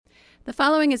The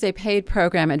following is a paid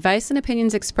program. Advice and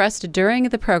opinions expressed during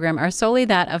the program are solely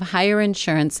that of Hire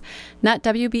Insurance, not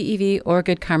WBEV or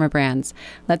Good Karma Brands.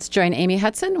 Let's join Amy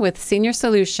Hudson with Senior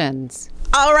Solutions.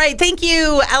 All right. Thank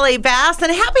you, LA Bass.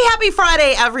 And happy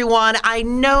Friday, everyone. I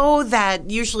know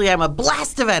that usually I'm a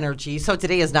blast of energy, so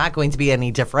today is not going to be any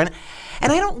different.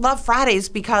 And I don't love Fridays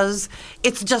because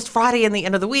it's just Friday and the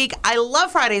end of the week. I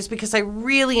love Fridays because I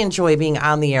really enjoy being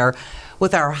on the air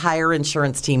with our Hire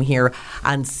Insurance team here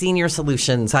on Senior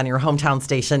Solutions on your hometown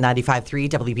station, 95.3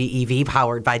 WBEV,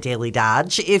 powered by Daily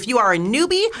Dodge. If you are a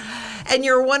newbie and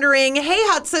you're wondering, hey,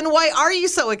 Hudson, why are you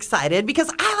so excited? Because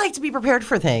I like to be prepared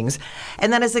for things.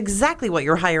 And that is exactly what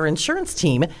your Hire Insurance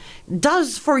team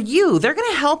does for you. They're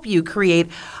going to help you create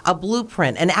a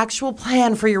blueprint, an actual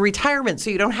plan for your retirement so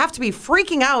you don't have to be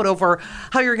freaking out over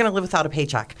how you're going to live without a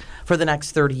paycheck for the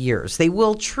next 30 years. They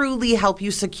will truly help you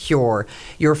secure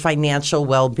your financial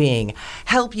well-being,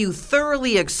 help you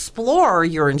thoroughly explore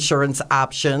your insurance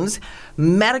options.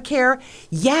 Medicare,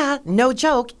 yeah, no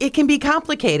joke, it can be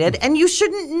complicated, and you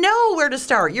shouldn't know where to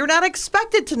start. You're not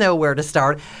expected to know where to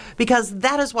start because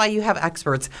that is why you have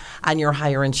experts on your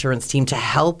Hire Insurance team to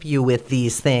help you with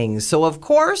these things. So, of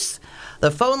course,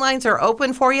 the phone lines are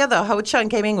open for you. The Ho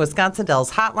Chunk Gaming Wisconsin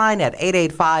Dells hotline at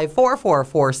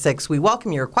 885-4446. We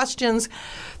welcome your questions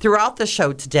throughout the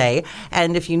show today.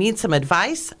 And if you need some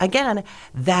advice, again,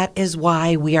 that is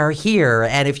why we are here.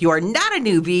 And if you are not a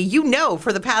newbie, you know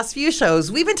for the past few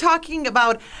shows, we've been talking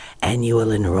about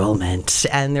annual enrollment.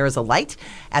 And there is a light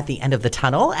at the end of the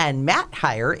tunnel. And Matt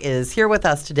Hire is here with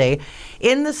us today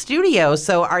in the studio.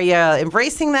 So are you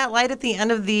embracing that light at the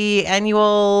end of the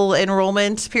annual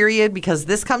enrollment period? Because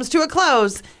this comes to a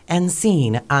close and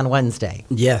seen on Wednesday.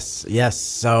 Yes.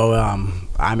 So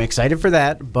I'm excited for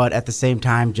that. But at the same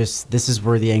time, this is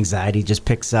where the anxiety just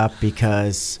picks up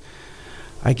because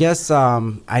I guess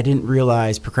I didn't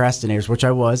realize procrastinators, which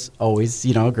I was always,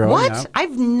 growing up.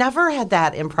 I've never had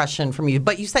that impression from you.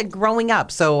 But you said growing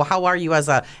up. So how are you as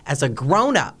a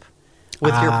grown-up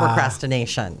with your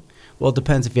procrastination? Well, it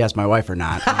depends if you ask my wife or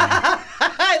not.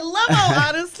 I love how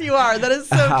honest you are. That is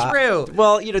so true.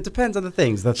 Well, it depends on the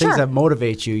things. The things that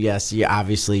motivate you, yes,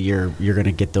 obviously you're going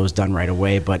to get those done right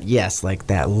away. But yes, like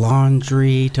that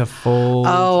laundry to fold.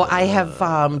 Oh, I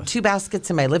have 2 baskets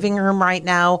in my living room right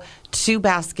now, 2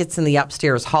 baskets in the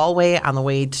upstairs hallway on the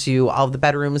way to all of the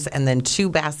bedrooms, and then 2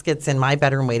 baskets in my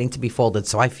bedroom waiting to be folded.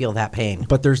 So I feel that pain.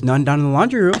 But there's none down in the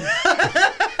laundry room.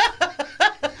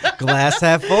 Glass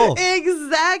half full.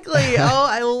 Exactly. Oh,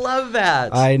 I love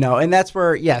that. I know. And that's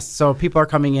where, yes, so people are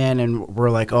coming in and we're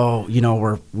like, oh,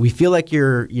 we feel like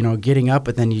you're, getting up,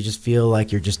 but then you just feel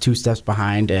like you're just 2 steps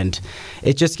behind. And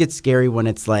it just gets scary when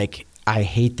it's like, I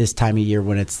hate this time of year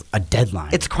when it's a deadline.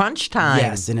 It's crunch time.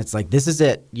 Yes. And it's like, this is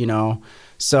it,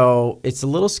 So it's a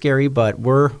little scary, but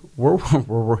we're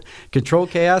control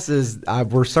chaos is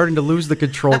we're starting to lose the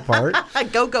control part.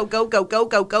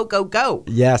 Go.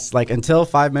 Yes, like until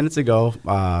 5 minutes ago,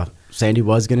 Sandy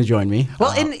was going to join me.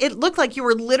 Well, and it looked like you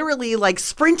were literally like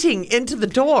sprinting into the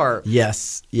door.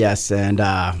 Yes, and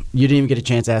you didn't even get a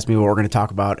chance to ask me what we're going to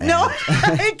talk about. No,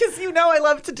 because I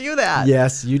love to do that.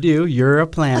 Yes, you do. You're a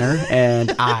planner,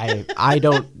 and I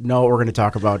don't know what we're going to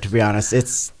talk about, to be honest.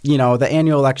 It's, the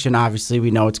annual election, obviously,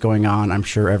 we know what's going on. I'm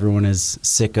sure everyone is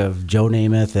sick of Joe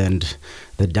Namath and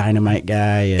the dynamite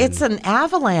guy. It's an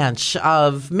avalanche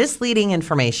of misleading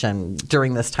information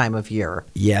during this time of year.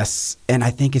 Yes, and I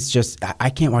think it's just,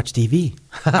 I can't watch TV.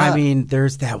 I mean,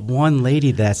 there's that one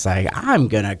lady that's like, I'm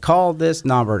going to call this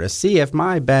number to see if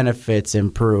my benefits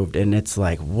improved. And it's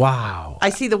like, wow. I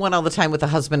see the one all the time with a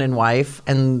husband and wife,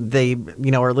 and they,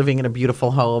 are living in a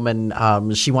beautiful home,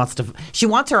 and she wants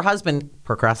her husband,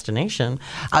 procrastination,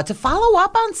 to follow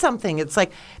up on something. It's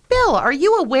like, Bill, are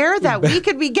you aware that we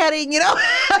could be getting,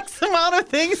 X amount of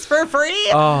things for free?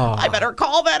 Oh. I better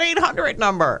call that 800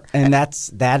 number. And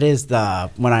that is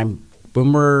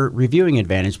when we're reviewing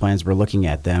Advantage plans, we're looking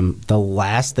at them. The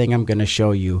last thing I'm going to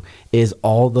show you is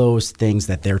all those things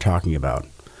that they're talking about.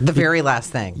 The very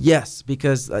last thing. Yes,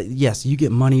 because, yes, you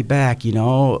get money back,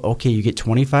 Okay, you get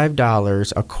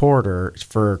 $25 a quarter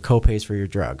for copays for your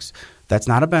drugs. That's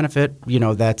not a benefit.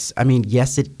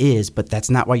 Yes, it is, but that's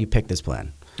not why you pick this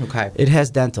plan. Okay. It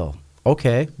has dental.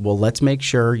 Okay, well, let's make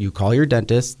sure you call your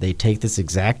dentist. They take this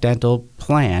exact dental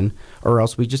plan, or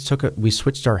else we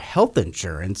switched our health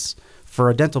insurance for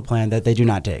a dental plan that they do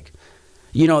not take.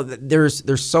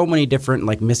 There's so many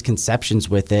different misconceptions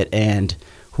with it, and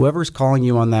whoever's calling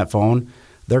you on that phone,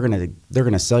 they're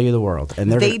gonna sell you the world,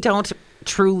 and they don't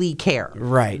truly care.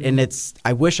 Right, and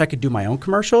I wish I could do my own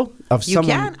commercial of someone.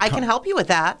 You can. I can help you with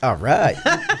that. All right.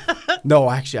 No,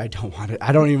 actually, I don't want it.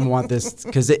 I don't even want this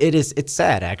because it's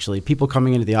sad, actually. People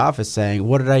coming into the office saying,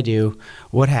 what did I do?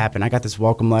 What happened? I got this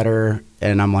welcome letter.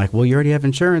 And I'm like, well, you already have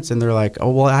insurance. And they're like,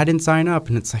 oh, well, I didn't sign up.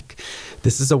 And it's like,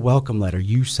 this is a welcome letter.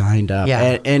 You signed up.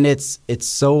 Yeah. And it's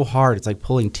so hard. It's like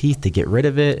pulling teeth to get rid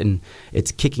of it. And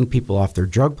it's kicking people off their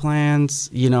drug plans,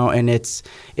 and it's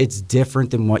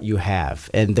different than what you have.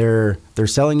 And they're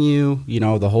selling you,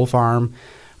 the whole farm,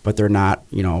 but they're not,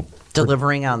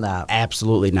 delivering on that.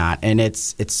 Absolutely not. And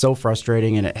it's so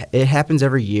frustrating, and it happens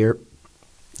every year.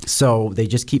 So they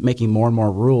just keep making more and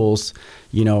more rules,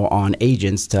 on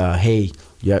agents to, hey,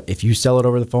 if you sell it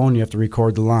over the phone, you have to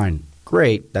record the line.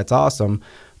 Great, that's awesome,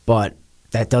 but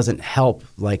that doesn't help.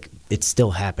 Like, it's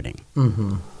still happening.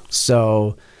 Mm-hmm.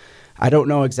 So I don't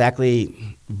know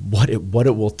exactly what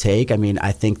it will take. I mean,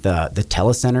 I think the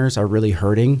telecenters are really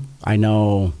hurting. I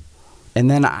know. And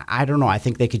then I don't know. I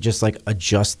think they could just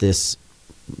adjust this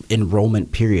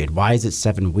enrollment period. Why is it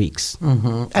 7 weeks?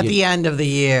 Mm-hmm. At the end of the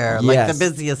year, yes. Like the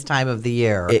busiest time of the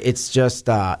year. It's just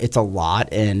it's a lot,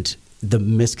 and the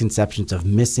misconceptions of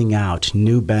missing out,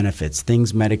 new benefits,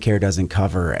 things Medicare doesn't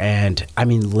cover, and I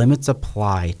mean limits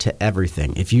apply to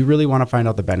everything. If you really want to find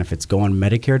out the benefits, go on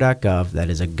Medicare.gov. That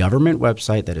is a government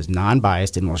website that is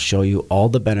non-biased and will show you all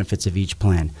the benefits of each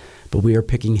plan. But we are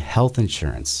picking health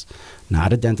insurance,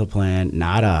 not a dental plan,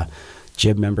 not a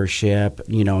gym membership,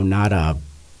 not a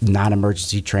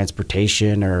non-emergency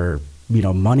transportation or,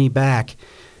 money back.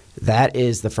 That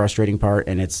is the frustrating part,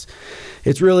 and it's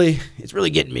really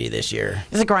getting me this year.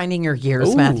 Is it grinding your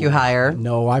gears, Matthew Heyer?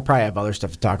 No, I probably have other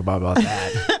stuff to talk about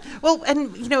that. Well,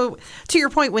 and, to your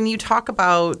point, when you talk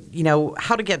about,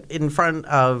 how to get in front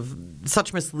of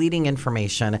such misleading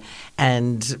information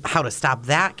and how to stop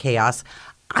that chaos,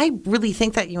 I really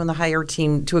think that you and the Heyer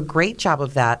team do a great job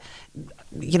of that,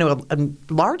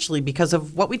 largely because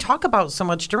of what we talk about so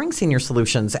much during Senior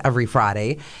Solutions every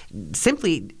Friday,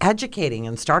 simply educating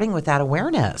and starting with that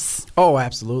awareness. Oh,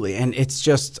 absolutely. And it's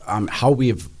just how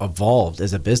we've evolved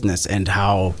as a business, and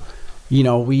how,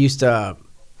 we used to,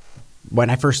 when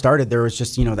I first started, there was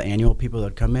just, the annual people that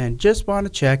would come in, just want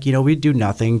to check, we'd do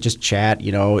nothing, just chat.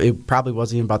 It probably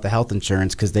wasn't even about the health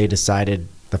insurance because they decided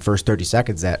the first 30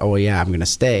 seconds that, oh, yeah, I'm going to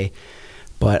stay.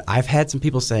 But I've had some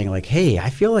people saying, like, hey, I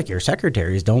feel like your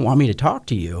secretaries don't want me to talk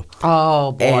to you.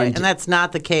 Oh, boy. And that's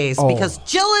not the case because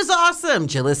Jill is awesome.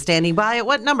 Jill is standing by at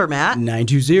what number, Matt?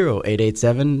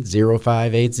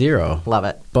 920-887-0580. Love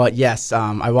it. But, yes,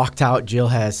 I walked out. Jill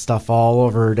has stuff all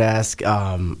over her desk.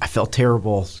 I felt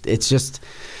terrible. It's just,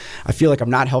 I feel like I'm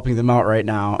not helping them out right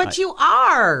now. But you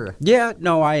are. Yeah,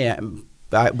 no, I am.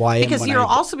 Because you're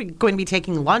also going to be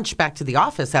taking lunch back to the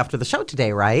office after the show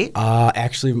today, right?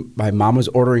 Actually, my mom was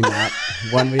ordering that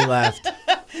when we left.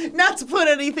 Not to put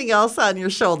anything else on your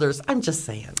shoulders. I'm just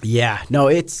saying. Yeah. No,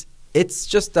 it's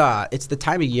just it's the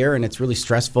time of year, and it's really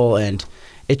stressful, and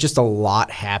it just a lot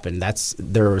happened.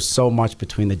 There was so much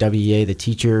between the WEA, the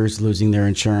teachers losing their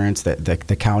insurance,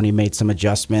 the county made some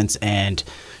adjustments, and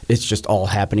it's just all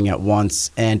happening at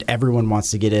once, and everyone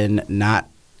wants to get in, not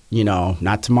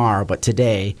tomorrow, but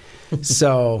today.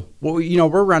 So,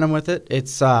 we're running with it.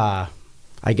 It's, I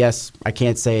guess I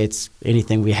can't say it's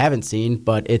anything we haven't seen,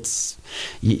 but it's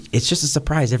just a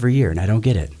surprise every year, and I don't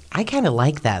get it. I kind of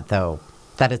like that, though,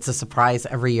 that it's a surprise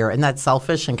every year. And that's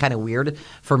selfish and kind of weird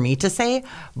for me to say.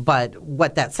 But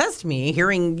what that says to me,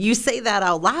 hearing you say that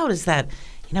out loud, is that,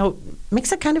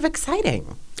 makes it kind of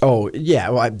exciting. Oh, yeah.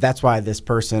 Well, that's why this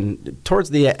person,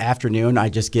 towards the afternoon, I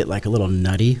just get a little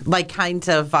nutty. Like kind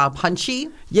of punchy?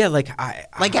 Yeah, like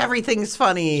everything's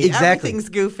funny. Exactly. Everything's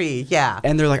goofy. Yeah.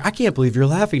 And they're like, I can't believe you're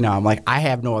laughing now. I'm like, I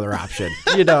have no other option.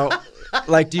 Do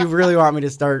you really want me to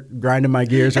start grinding my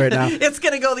gears right now? It's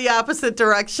going to go the opposite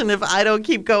direction if I don't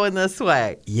keep going this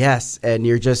way. Yes. And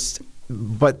you're just...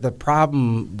 But the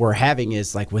problem we're having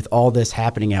is with all this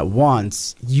happening at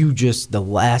once, the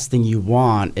last thing you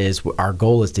want is, our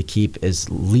goal is to keep as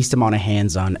least amount of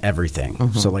hands on everything.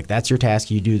 Mm-hmm. So that's your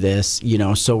task. You do this,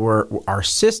 so our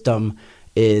system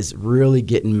is really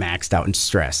getting maxed out and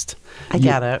stressed. I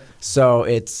get it. So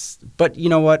but you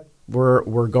know what?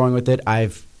 We're going with it.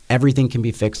 Everything can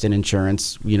be fixed in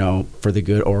insurance, for the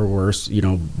good or worse,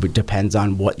 it depends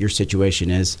on what your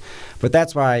situation is. But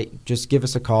that's why just give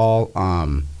us a call,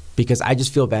 because I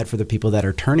just feel bad for the people that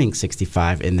are turning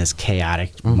 65 in this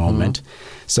chaotic moment.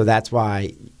 So that's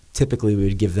why typically we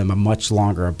would give them a much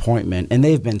longer appointment. And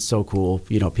they've been so cool.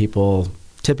 People,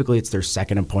 typically it's their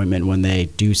second appointment when they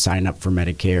do sign up for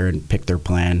Medicare and pick their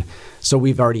plan. So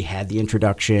we've already had the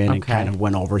introduction and kind of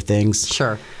went over things.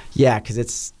 Sure. Yeah,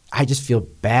 because I just feel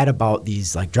bad about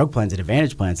these like drug plans and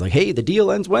advantage plans. Like, hey, the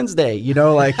deal ends Wednesday,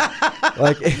 like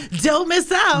Don't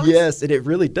miss out. Yes, and it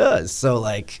really does. So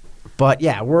like, but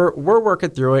yeah, we're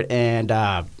working through it, and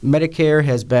Medicare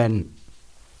has been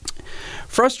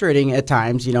frustrating at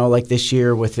times, like this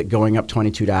year with it going up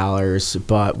 $22.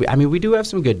 But we do have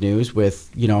some good news with,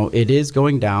 it is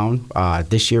going down.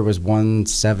 This year was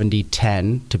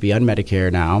 $170.10 to be on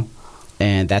Medicare now.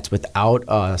 And that's without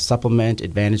a supplement,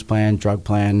 advantage plan, drug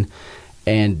plan.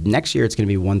 And next year it's going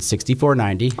to be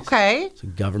 $164.90. Okay. So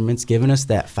government's giving us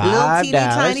that $5. Little teeny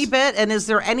tiny bit. And is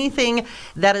there anything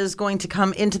that is going to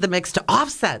come into the mix to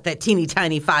offset that teeny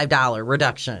tiny $5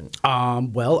 reduction?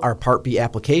 Well, our Part B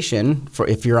application for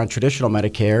if you're on traditional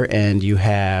Medicare and you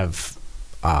have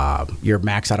your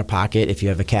max out of pocket, if you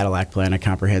have a Cadillac plan, a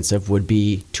comprehensive, would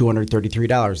be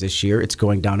 $233 this year. It's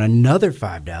going down another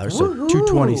 $5, so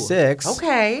 $226.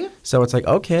 Okay. So it's like,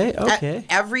 okay.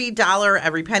 Every dollar,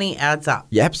 every penny adds up.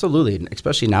 Yeah, absolutely,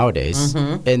 especially nowadays.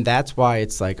 Mm-hmm. And that's why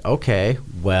it's like, okay,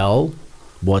 well,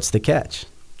 what's the catch?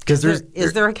 Because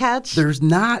is there a catch? There's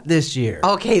not this year.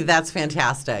 Okay, that's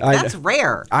fantastic. That's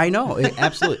rare. I know,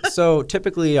 absolutely. So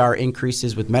typically our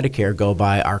increases with Medicare go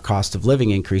by our cost of living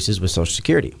increases with Social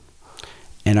Security.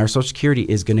 And our Social Security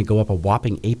is going to go up a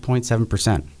whopping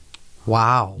 8.7%.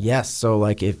 Wow. Yes, so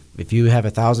like if you have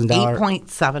 $1,000,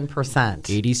 8.7%.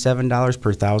 $87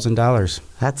 per $1,000.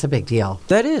 That's a big deal.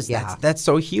 That is. Yeah. That's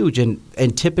so huge. And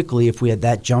typically if we had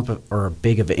that jump or a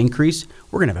big of an increase,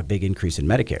 we're going to have a big increase in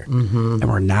Medicare. Mm-hmm. And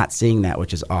we're not seeing that,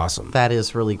 which is awesome. That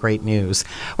is really great news.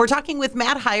 We're talking with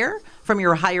Matt Heyer from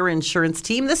your Heyer Insurance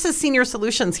team. This is Senior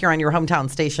Solutions here on your hometown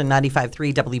station,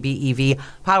 95.3 WBEV,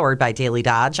 powered by Daily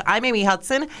Dodge. I'm Amy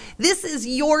Hudson. This is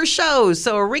your show,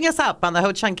 so ring us up on the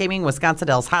Ho Chunk Gaming Wisconsin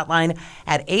Dells hotline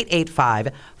at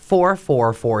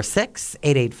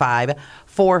 885-4446,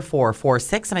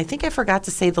 885-4446. And I think I forgot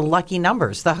to say the lucky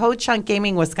numbers. The Ho Chunk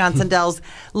Gaming Wisconsin Dells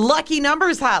Lucky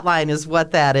Numbers Hotline is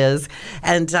what that is.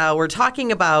 And we're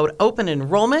talking about open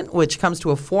enrollment, which comes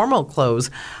to a formal close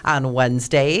on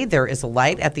Wednesday. There is a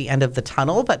light at the end of the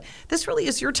tunnel, but this really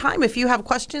is your time. If you have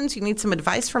questions, you need some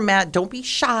advice from Matt, don't be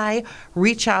shy.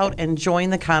 Reach out and join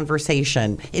the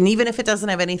conversation. And even if it doesn't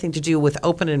have anything to do with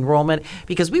open enrollment,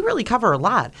 because we really cover a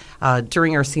lot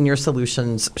during our Senior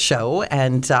Solutions show,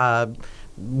 and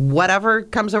whatever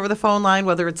comes over the phone line,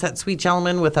 whether it's that sweet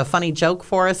gentleman with a funny joke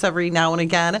for us every now and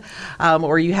again,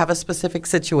 or you have a specific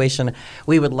situation,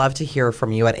 we would love to hear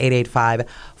from you at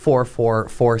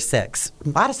 885-4446. A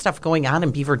lot of stuff going on in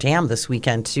Beaver Dam this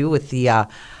weekend, too, with the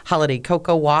Holiday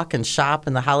Cocoa Walk and Shop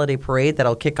and the Holiday Parade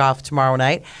that'll kick off tomorrow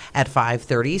night at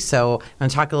 5:30. So I'm going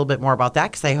to talk a little bit more about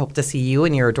that because I hope to see you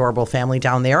and your adorable family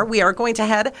down there. We are going to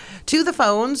head to the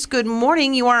phones. Good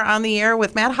morning. You are on the air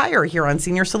with Matt Heyer here on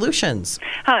Senior Solutions.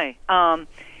 Hi.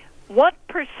 What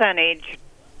percentage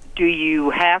do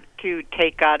you have to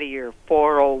take out of your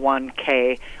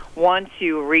 401k once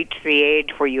you reach the age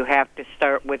where you have to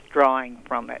start withdrawing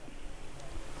from it?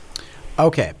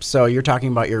 Okay, so you're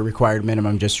talking about your required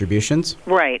minimum distributions?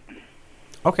 Right.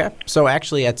 Okay, so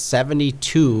actually at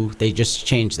 72, they just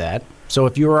changed that. So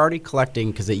if you were already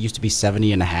collecting, because it used to be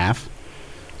 70 and a half,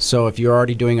 so if you're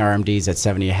already doing RMDs at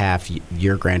 70 and a half,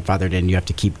 you're grandfathered in, you have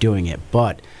to keep doing it.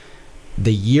 But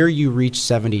the year you reach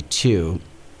 72,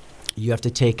 you have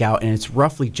to take out, and it's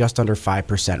roughly just under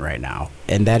 5% right now.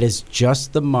 And that is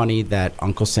just the money that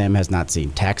Uncle Sam has not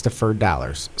seen, tax-deferred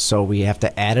dollars. So we have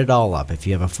to add it all up. If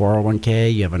you have a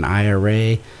 401k, you have an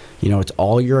IRA, it's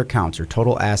all your accounts, your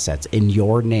total assets in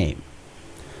your name.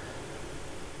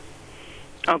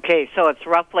 Okay, so it's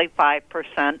roughly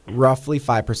 5%? Roughly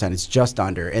 5%. It's just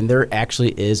under. And there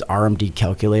actually is RMD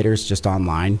calculators just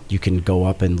online. You can go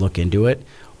up and look into it.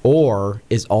 Or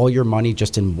is all your money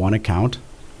just in one account?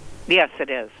 Yes, it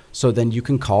is. So then you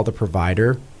can call the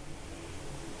provider,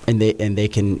 and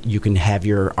you can have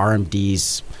your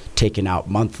RMDs taken out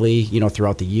monthly,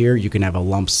 throughout the year. You can have a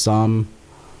lump sum,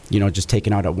 just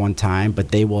taken out at one time, but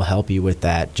they will help you with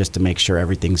that just to make sure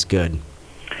everything's good.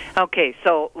 Okay,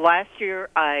 so last year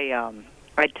I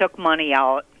took money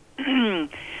out and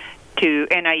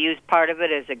I used part of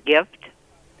it as a gift.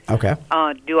 Okay.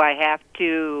 Do I have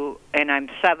to, and I'm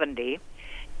 70,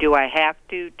 do I have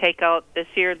to take out this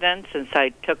year then, since I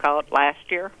took out last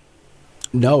year?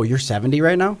 No, you're 70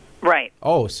 right now? Right.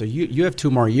 Oh, so you have 2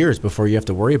 more years before you have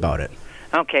to worry about it.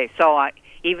 Okay, so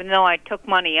even though I took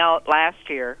money out last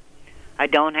year, I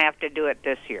don't have to do it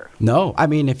this year. No,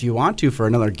 if you want to for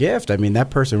another gift, that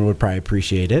person would probably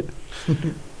appreciate it.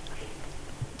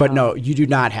 But no, you do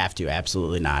not have to.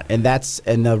 Absolutely not. And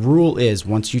the rule is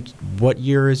what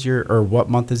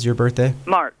month is your birthday?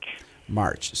 March.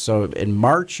 March. So in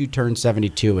March, you turn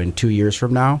 72 in 2 years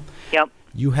from now. Yep.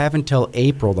 You have until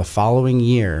April the following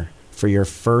year for your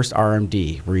first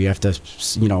RMD, where you have to,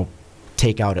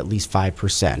 take out at least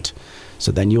 5%.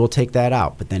 So then you will take that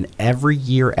out. But then every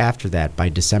year after that, by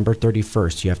December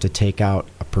 31st, you have to take out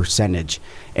a percentage.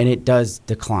 And it does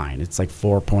decline. It's like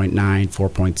 4.9,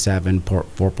 4.7,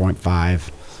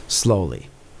 4.5, slowly.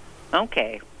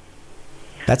 Okay.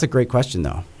 That's a great question,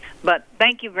 though. But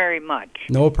thank you very much.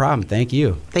 No problem. Thank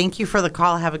you. Thank you for the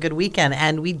call. Have a good weekend.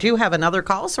 And we do have another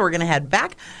call, so we're going to head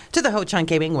back to the Ho-Chunk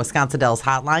Gaming Wisconsin Dells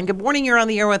hotline. Good morning. You're on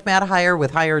the air with Matt Heyer with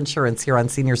Higher Insurance here on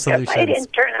Senior Solutions. If I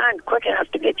didn't turn on quick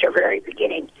enough to get your very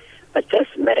beginning, but this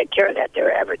Medicare that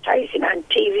they're advertising on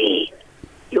TV,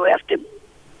 you have to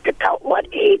pick out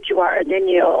what age you are, and then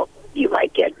you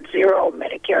might get zero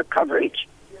Medicare coverage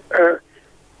or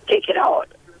take it out.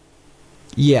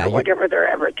 Yeah. Or whatever they're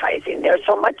advertising. There's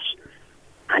so much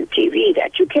on TV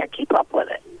that you can't keep up with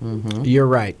it. Mm-hmm. You're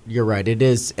right. It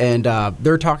is. And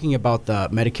they're talking about the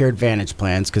Medicare Advantage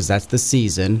plans because that's the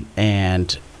season.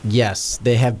 And yes,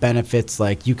 they have benefits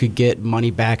like you could get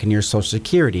money back in your Social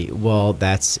Security. Well,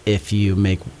 that's if you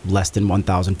make less than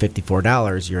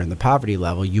 $1,054, you're in the poverty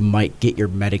level, you might get your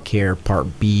Medicare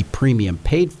Part B premium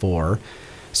paid for.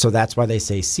 So that's why they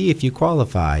say, see if you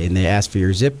qualify. And they ask for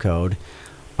your zip code.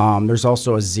 There's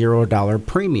also a $0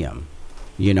 premium.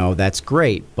 That's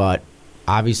great, but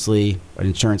obviously an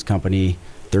insurance company,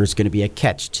 there's going to be a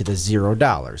catch to the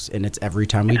 $0, and it's every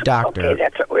time we doctor. Okay,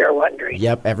 that's what we were wondering.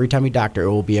 Yep, every time we doctor,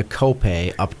 it will be a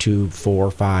copay up to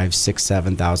 $4,000, $5,000,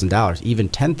 $6,000, $7,000, even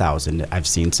 $10,000. I've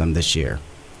seen some this year.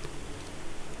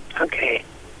 Okay,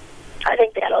 I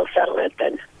think that'll settle it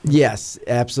then. Yes,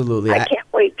 absolutely. I can't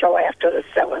wait till after the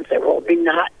 7th. There will be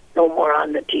no more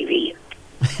on the TV.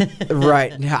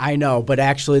 Right, I know, but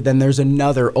actually then there's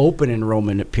another open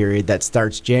enrollment period that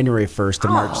starts January 1st to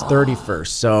March 31st,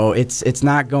 so it's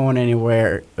not going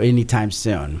anywhere anytime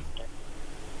soon.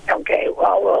 Okay,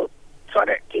 well, we'll sort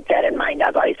of keep that in mind.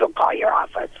 Otherwise, we'll call your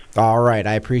office. All right,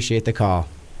 I appreciate the call.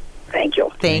 Thank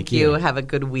you. Thank you. Have a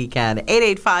good weekend.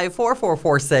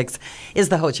 885-4446 is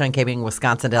the Ho-Chunk Gaming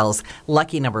Wisconsin Dells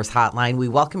Lucky Numbers hotline. We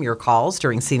welcome your calls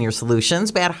during Senior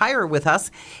Solutions. Matt Heyer with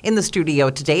us in the studio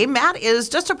today. Matt is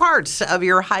just a part of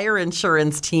your Higher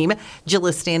Insurance team. Jill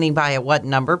is standing by at what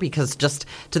number? Because just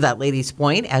to that lady's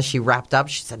point, as she wrapped up,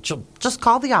 she said, Jill, just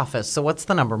call the office. So what's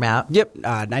the number, Matt? Yep,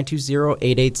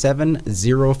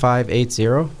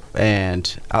 920-887-0580.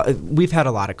 And we've had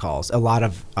a lot of calls, a lot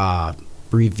of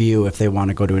review if they want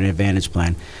to go to an Advantage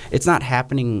plan. It's not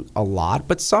happening a lot,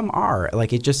 but some are.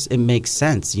 Like it makes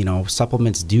sense.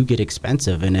 Supplements do get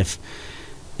expensive, and if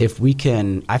we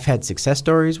can, I've had success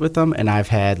stories with them, and I've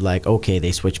had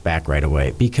they switch back right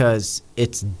away because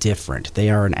it's different. They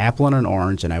are an apple and an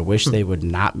orange, and I wish they would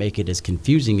not make it as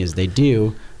confusing as they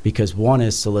do because one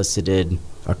is solicited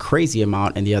a crazy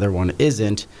amount and the other one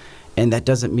isn't, and that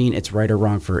doesn't mean it's right or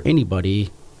wrong for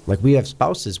anybody. Like we have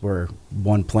spouses where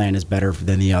one plan is better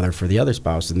than the other for the other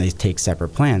spouse, and they take separate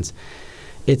plans.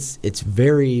 It's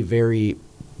very, very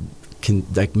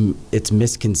it's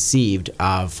misconceived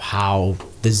of how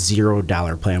the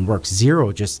 $0 plan works.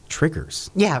 Zero just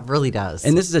triggers. Yeah, it really does.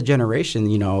 And this is a generation,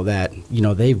 that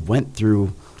they went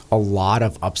through a lot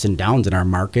of ups and downs in our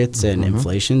markets and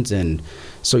inflations, and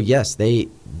so yes, they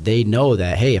know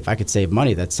that, hey, if I could save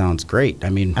money, that sounds great. I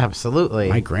mean, absolutely.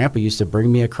 My grandpa used to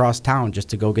bring me across town just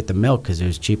to go get the milk because it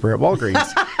was cheaper at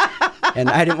Walgreens. And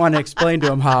I didn't want to explain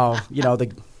to him how,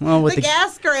 the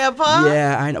gas, Grandpa.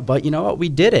 Yeah, I know. But you know what? We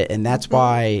did it. And that's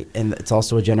why, and it's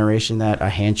also a generation that a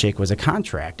handshake was a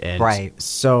contract. And right.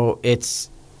 So it's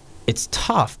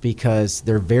tough because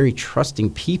they're very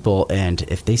trusting people, and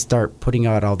if they start putting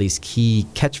out all these key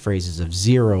catchphrases of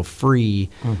zero, free,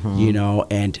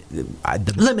 and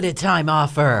the limited time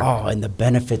offer. Oh, and the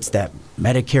benefits that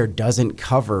Medicare doesn't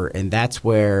cover, and that's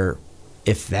where,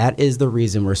 if that is the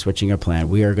reason we're switching a plan,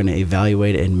 we are going to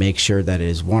evaluate it and make sure that it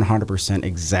is 100%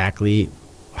 exactly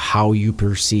how you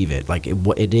perceive it. Like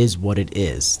it is what it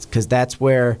is, because that's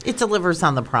where it delivers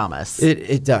on the promise.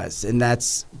 It does, and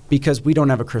that's because we don't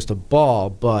have a crystal ball.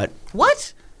 But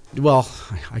what? Well,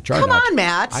 I try. Come on,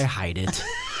 Matt. I hide it.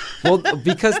 Well,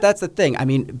 because that's the thing. I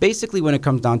mean, basically, when it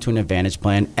comes down to an Advantage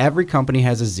plan, every company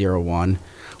has a 0-1.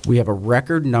 We have a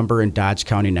record number in Dodge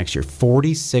County next year,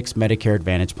 46 Medicare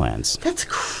Advantage plans. That's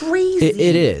crazy.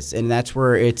 It is, and that's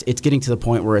where it's getting to the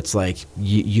point where it's like I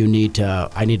need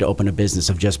to open a business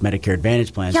of just Medicare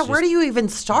Advantage plans. Yeah, where do you even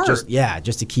start?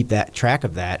 Just to keep that track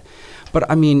of that. But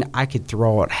I mean, I could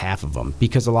throw out half of them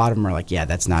because a lot of them are like, yeah,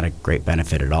 that's not a great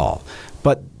benefit at all.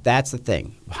 But that's the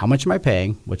thing. How much am I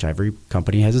paying? Which every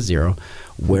company has a 0.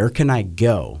 Where can I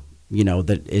go? You know,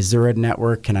 that is there a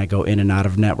network? Can I go in and out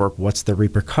of network? What's the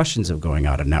repercussions of going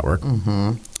out of network?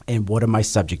 Mm-hmm. And what am I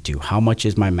subject to? How much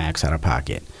is my max out of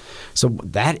pocket? So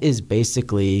that is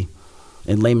basically,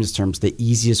 in layman's terms, the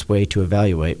easiest way to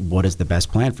evaluate what is the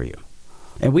best plan for you.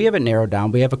 And we have it narrowed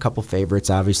down. We have a couple favorites,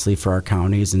 obviously, for our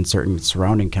counties and certain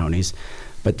surrounding counties.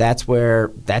 But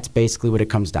that's basically what it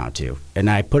comes down to. And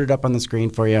I put it up on the screen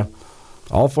for you,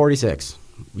 all 46,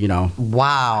 you know.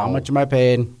 Wow. How much am I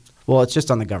paid? Well, it's just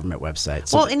on the government website.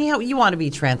 So Well, and you want to be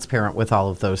transparent with all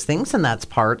of those things, and that's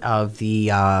part of the,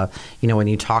 when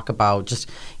you talk about just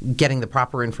getting the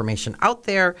proper information out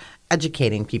there,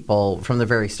 educating people from the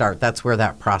very start. That's where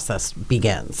that process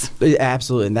begins.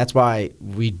 Absolutely, and that's why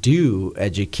we do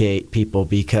educate people,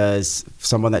 because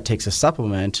someone that takes a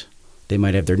supplement, they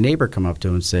might have their neighbor come up to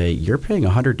them and say, "You're paying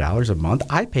 $100 a month.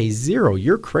 I pay $0.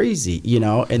 You're crazy," you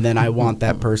know. And then I want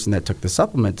that person that took the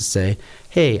supplement to say,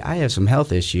 "Hey, I have some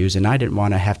health issues, and I didn't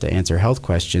want to have to answer health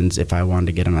questions if I wanted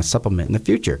to get on a supplement in the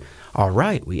future." All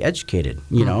right, we educated,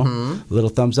 you know, little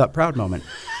thumbs up, proud moment.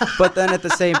 But then at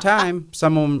the same time,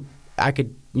 I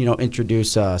could,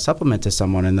 introduce a supplement to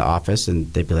someone in the office,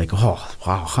 and they'd be like, "Oh,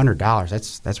 wow,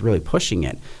 $100. That's really pushing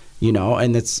it." You know,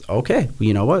 and it's okay.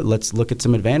 You know what? Let's look at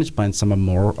some Advantage plans, some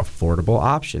more affordable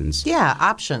options. Yeah,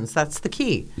 options. That's the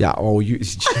key. Yeah. Oh, you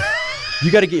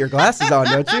got to get your glasses on,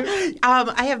 don't you?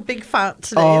 I have big font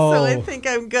today, so I think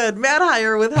I'm good. Matt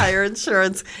Heyer with Heyer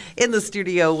Insurance in the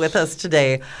studio with us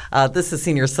today. This is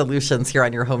Senior Solutions here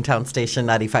on your hometown station,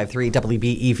 95.3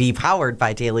 WBEV, powered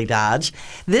by Daily Dodge.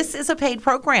 This is a paid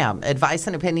program. Advice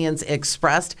and opinions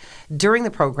expressed during the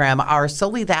program are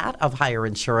solely that of Heyer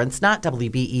Insurance, not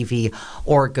WBEV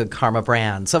or Good Karma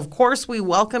Brands. Of course, we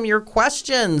welcome your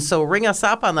questions, so ring us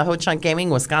up on the Ho Chunk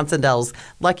Gaming Wisconsin Dells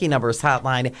Lucky Numbers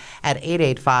hotline at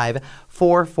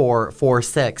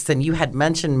 885-4446. And you had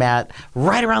mentioned, Matt,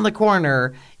 right around the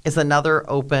corner is another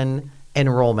open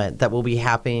enrollment that will be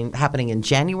happening in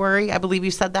January. I believe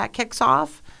you said that kicks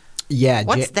off. Yeah.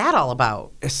 What's that all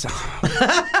about?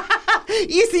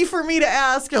 Easy for me to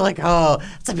ask. You're like, oh,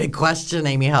 it's a big question,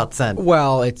 Amy Hudson.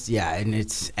 Well, it's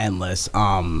endless.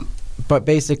 But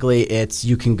basically,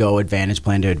 you can go Advantage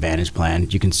plan to Advantage plan.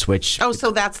 You can switch. Oh,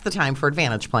 so that's the time for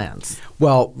Advantage plans.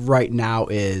 Well, right now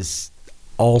is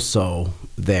also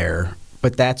there,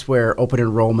 but that's where open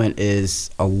enrollment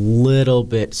is a little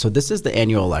bit. So this is the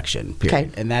annual election period.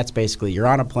 Okay. And that's basically you're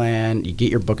on a plan, you get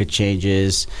your book of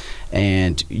changes,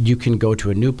 and you can go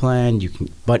to a new plan.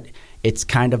 But it's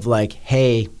kind of like,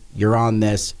 hey, you're on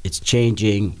this, it's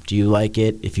changing. Do you like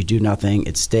it? If you do nothing,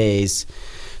 it stays.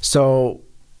 So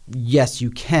yes,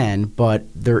 you can, but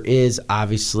there is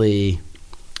obviously,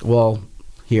 well,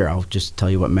 here, I'll just tell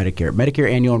you what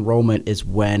Medicare annual enrollment is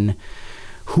when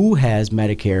who has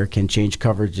Medicare can change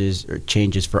coverages or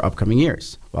changes for upcoming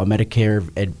years, while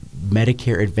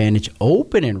Medicare Advantage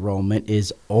open enrollment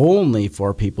is only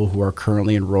for people who are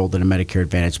currently enrolled in a Medicare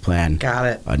Advantage plan. Got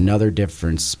it. Another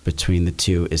difference between the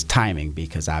two is timing,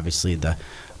 because obviously the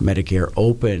Medicare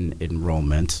open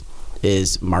enrollment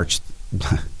is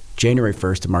January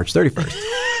 1st to March 31st.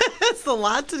 It's a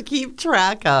lot to keep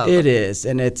track of. It is,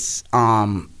 and it's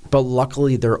but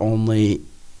luckily they're only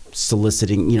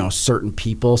soliciting, certain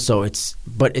people,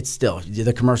 but it's still,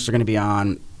 the commercials are going to be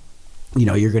on,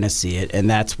 you're going to see it, and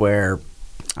that's where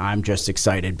I'm just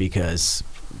excited because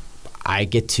I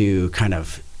get to kind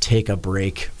of take a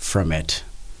break from it.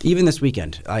 Even this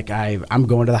weekend, like I'm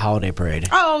going to the holiday parade.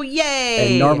 Oh, yay!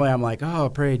 And normally I'm like, oh,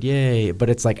 parade, yay! But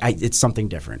it's like it's something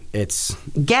different. It's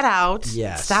get out.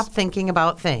 Yes. Stop thinking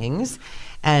about things.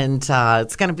 And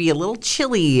it's going to be a little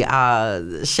chilly.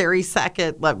 Sherry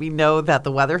Sackett let me know that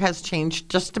the weather has changed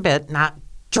just a bit, not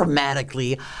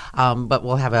dramatically, but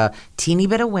we'll have a teeny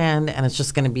bit of wind, and it's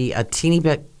just going to be a teeny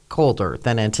bit colder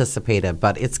than anticipated.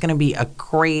 But it's going to be a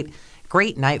great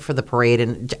night for the parade,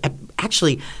 and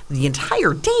actually the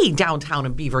entire day downtown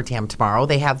in Beaver Dam tomorrow.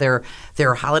 They have their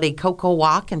holiday cocoa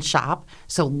walk and shop,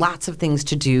 so lots of things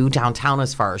to do downtown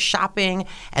as far as shopping,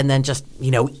 and then just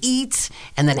eat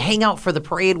and then hang out for the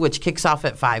parade, which kicks off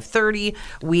at 5:30.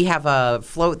 We have a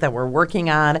float that we're working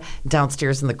on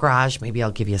downstairs in the garage. Maybe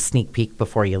I'll give you a sneak peek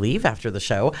before you leave after the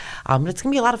show. But it's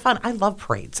gonna be a lot of fun. I love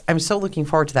parades. I'm so looking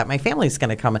forward to that. My family's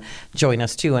gonna come join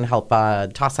us too and help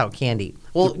toss out candy.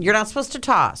 Well, you're not supposed to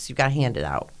toss. You've got to hand it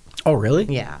out. Oh, really?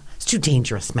 Yeah. It's too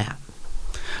dangerous, Matt.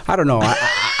 I don't know.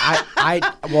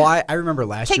 I remember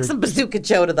last year. Take some Bazooka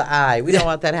Joe to the eye. We don't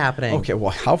want that happening. Okay,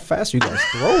 well, how fast are you guys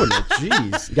throwing it?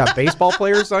 Jeez. You got baseball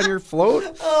players on your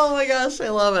float? Oh, my gosh. I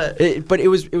love it. But it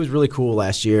was really cool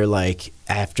last year, like,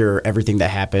 after everything that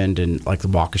happened and, like, the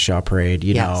Waukesha parade,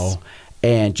 you know.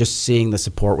 And just seeing the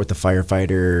support with the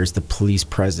firefighters, the police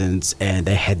presence, and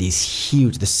they had these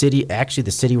huge, the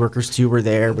city workers too were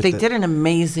there. They did an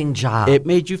amazing job. It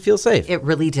made you feel safe. It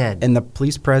really did. And the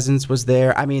police presence was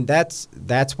there. I mean, that's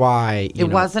why, it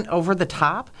wasn't over the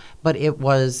top, but it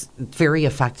was very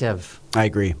effective. I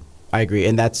agree.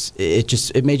 And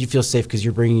it made you feel safe because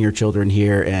you're bringing your children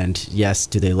here. And yes,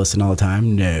 do they listen all the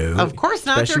time? No. Of course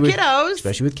not. They're kiddos.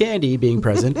 Especially with Candy being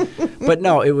present. But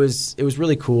no, it was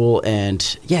really cool.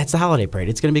 And yeah, it's the holiday parade.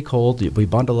 It's going to be cold. We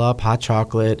bundle up, hot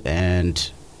chocolate, and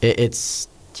it's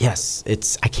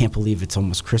I can't believe it's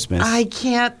almost Christmas. I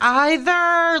can't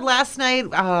either. Last night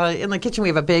in the kitchen, we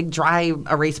have a big dry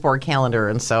erase board calendar.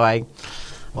 And so I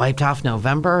wiped off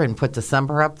November and put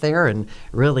December up there, and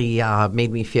really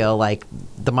made me feel like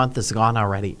the month is gone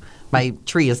already. My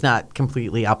tree is not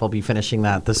completely up. I'll be finishing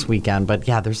that this weekend. But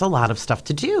yeah, there's a lot of stuff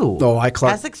to do. Oh,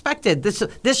 as expected.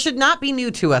 This should not be new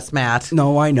to us, Matt.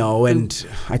 No, I know. And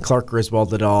I Clark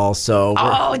Griswold it all. So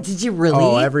did you really?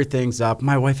 Oh, everything's up.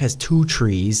 My wife has 2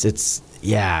 trees.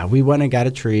 We went and got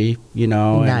a tree,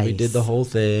 and we did the whole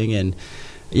thing. And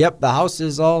yep, the house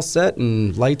is all set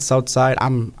and lights outside.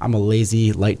 I'm a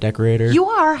lazy light decorator. You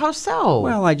are? How so?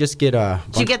 Well, I just get a...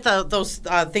 Do you get those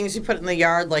things you put in the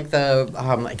yard, like the,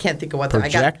 I can't think of what...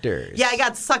 Projectors. I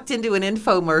got sucked into an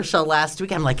infomercial last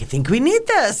week. I'm like, I think we need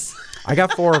this. I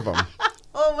got 4 of them.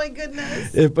 Oh, my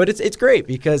goodness. But it's great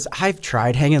because I've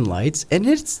tried hanging lights, and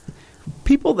it's...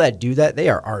 People that do that, they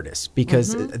are artists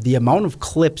because the amount of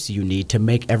clips you need to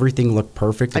make everything look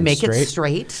perfect and straight. It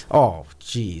straight? Oh,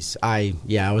 geez. I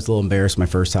was a little embarrassed my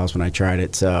first house when I tried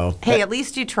it. So hey, at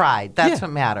least you tried. That's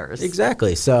what matters.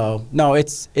 Exactly. So, no,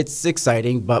 it's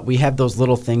exciting, but we have those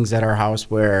little things at our house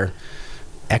where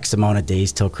X amount of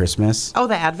days till Christmas. Oh,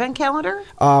 the Advent calendar?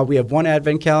 We have one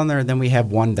Advent calendar, and then we have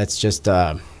one that's just,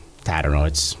 I don't know,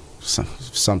 it's...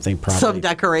 something probably. Some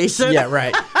decoration. Yeah,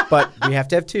 right. But we have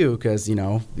to have 2 because,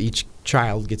 each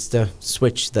child gets to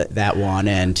switch that one.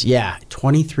 And,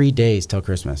 23 days till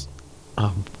Christmas.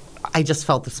 I just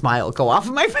felt the smile go off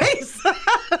of my face.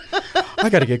 I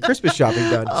got to get Christmas shopping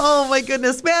done. Oh, my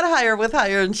goodness. Matt Heyer with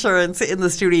Heyer Insurance in the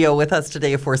studio with us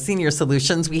today for Senior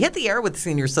Solutions. We hit the air with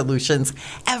Senior Solutions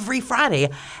every Friday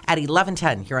at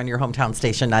 11:10 here on your hometown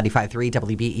station, 95.3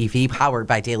 WBEV, powered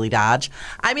by Daily Dodge.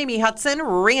 I'm Amy Hudson.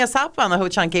 Ring us up on the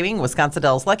Ho-Chunk Gaming Wisconsin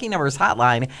Dells Lucky Numbers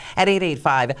hotline at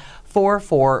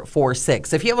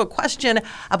 885-4446. If you have a question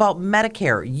about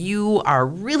Medicare, you are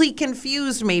really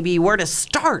confused maybe where to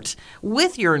start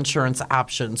with your insurance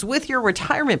options, with your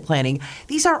retirement planning,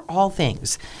 these are all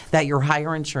things that your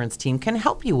Heyer Insurance team can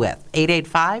help you with.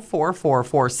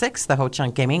 885-4446, the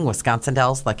Ho-Chunk Gaming Wisconsin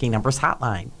Dells Lucky Numbers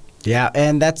hotline. Yeah,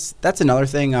 and that's another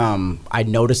thing I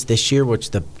noticed this year,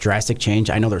 which the drastic change.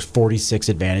 I know there's 46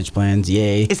 Advantage plans.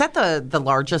 Yay! Is that the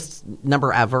largest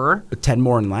number ever? 10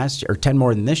 more than last year, or 10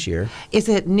 more than this year. Is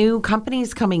it new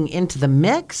companies coming into the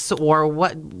mix, or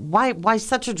what? Why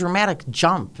such a dramatic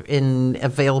jump in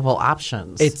available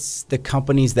options? It's the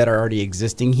companies that are already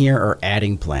existing here are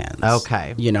adding plans.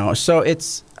 Okay. So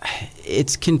it's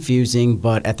confusing,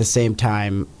 but at the same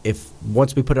time, if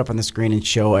once we put it up on the screen and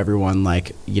show everyone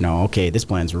okay, this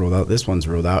plan's ruled out, this one's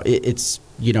ruled out, it's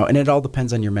and it all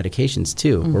depends on your medications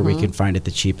too, where we can find it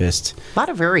the cheapest. A lot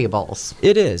of variables.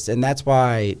 It is, and that's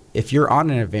why if you're on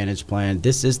an Advantage plan,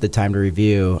 this is the time to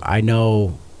review. I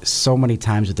know so many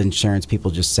times with insurance,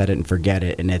 people just set it and forget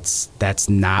it, and that's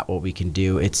not what we can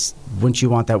do. It's once you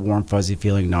want that warm, fuzzy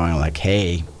feeling, knowing like,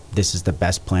 hey, this is the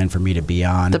best plan for me to be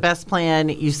on. The best plan,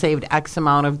 you saved X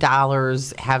amount of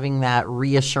dollars, having that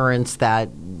reassurance that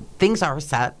things are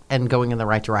set and going in the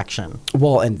right direction.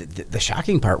 Well, and the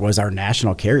shocking part was our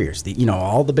national carriers,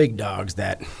 all the big dogs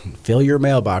that fill your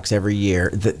mailbox every year,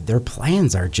 their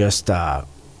plans are just,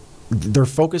 they're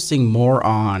focusing more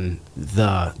on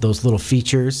those little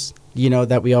features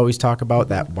that we always talk about,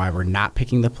 that why we're not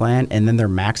picking the plan, and then their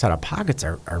max out of pockets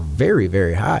are very,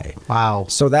 very high. Wow.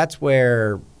 So that's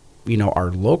where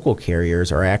our local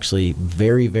carriers are actually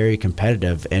very, very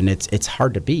competitive, and it's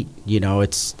hard to beat.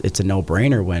 It's a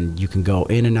no-brainer when you can go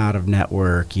in and out of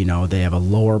network. They have a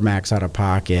lower max out of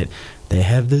pocket. They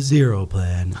have the zero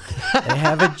plan. They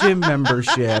have a gym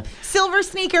membership. Silver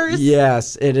sneakers.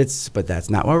 Yes, but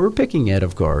that's not why we're picking it,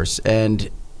 of course. And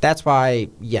that's why,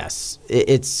 yes,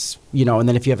 it's, and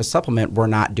then if you have a supplement, we're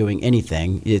not doing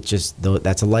anything. It's just,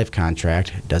 that's a life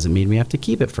contract. Doesn't mean we have to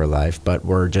keep it for life, but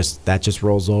that just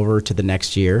rolls over to the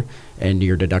next year, and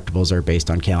your deductibles are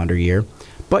based on calendar year.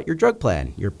 But your drug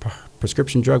plan, your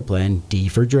prescription drug plan, D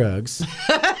for drugs.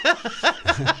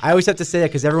 I always have to say that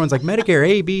because everyone's like, Medicare,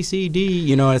 A, B, C,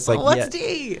 D, it's like, what's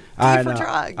D? D for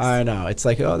drugs. I know. It's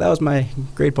like, oh, that was my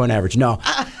grade point average. No.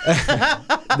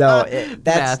 No,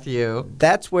 Matthew.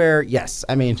 That's where, yes,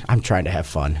 I mean, I'm trying to have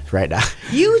fun right now.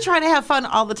 You try to have fun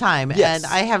all the time. Yes.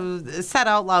 And I have said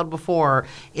out loud before,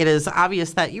 it is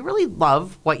obvious that you really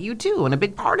love what you do. And a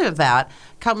big part of that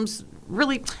comes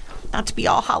really, not to be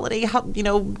all holiday,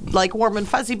 like warm and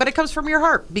fuzzy, but it comes from your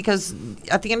heart. Because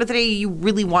at the end of the day, you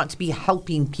really want to be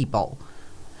helping people.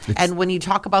 And when you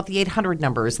talk about the 800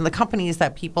 numbers and the companies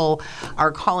that people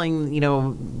are calling,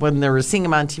 when they're seeing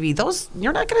them on TV,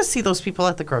 you're not going to see those people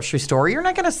at the grocery store. You're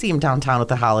not going to see them downtown at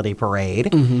the holiday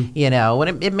parade, and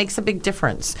it makes a big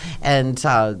difference. And,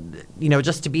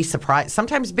 just to be surprised,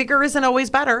 sometimes bigger isn't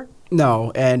always better.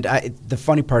 No, and the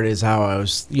funny part is how I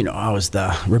was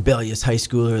the rebellious high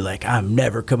schooler, like, I'm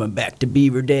never coming back to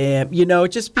Beaver Dam,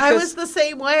 just because. I was the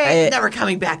same way. Never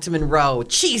coming back to Monroe.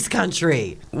 Cheese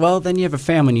country. Well, then you have a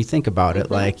family and you think about it,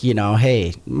 like,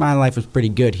 hey, my life was pretty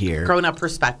good here. Grown up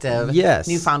perspective. Yes.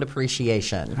 Newfound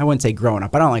appreciation. I wouldn't say grown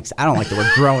up. I don't like the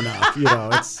word grown up,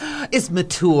 it's. Is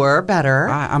mature better?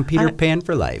 I'm Peter Pan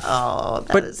for life. Oh,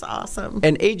 that is awesome.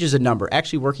 And age is a number.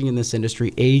 Actually, working in this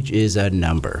industry, age is a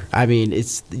number. I mean,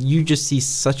 you just see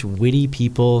such witty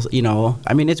people,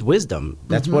 I mean, it's wisdom.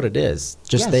 That's what it is.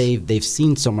 Just they've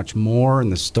seen so much more in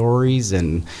the stories,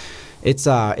 and it's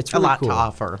really a lot cool. to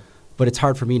offer. But it's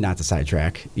hard for me not to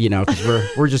sidetrack,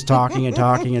 because we're just talking and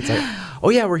talking. It's like,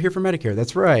 oh yeah, we're here for Medicare.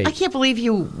 That's right. I can't believe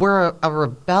you were a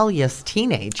rebellious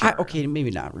teenager. Okay, maybe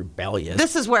not rebellious.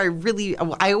 This is where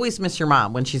I always miss your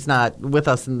mom when she's not with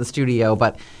us in the studio,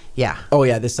 but yeah. Oh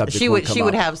yeah, this subject she won't come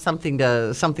would up. have something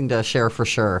to share for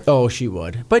sure. Oh, she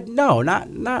would. But no,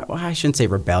 not well, I shouldn't say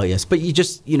rebellious, but you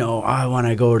just, I want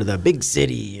to go to the big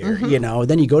city or,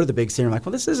 then you go to the big city and you're like,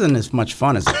 well, this isn't as much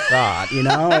fun as I thought,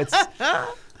 it's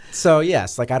so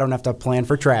yes, like I don't have to plan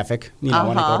for traffic, when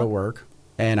I go to work.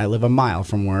 And I live a mile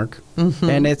from work,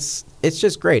 and it's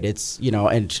just great. It's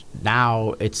and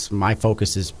now my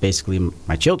focus is basically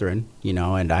my children,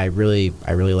 and I really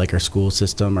like our school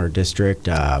system, our district.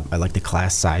 I like the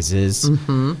class sizes.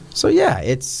 So yeah,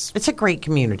 it's a great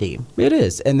community. It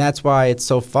is, and that's why it's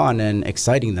so fun and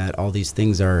exciting that all these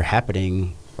things are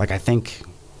happening. Like I think.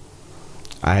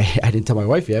 I didn't tell my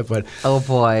wife yet, but oh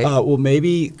boy. Well,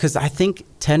 maybe because I think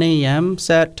 10 a.m.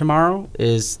 set tomorrow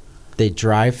is. They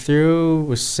drive through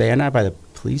with Santa by the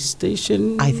police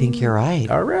station. I think you're right.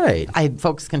 All right.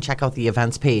 Folks can check out the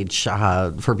events page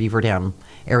for Beaver Dam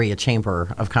Area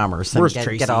Chamber of Commerce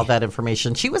and get all that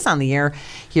information. She was on the air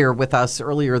here with us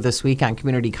earlier this week on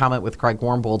Community Comment with Craig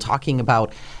Warmbull talking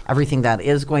about everything that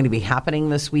is going to be happening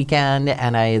this weekend.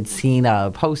 And I had seen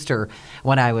a poster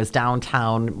when I was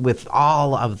downtown with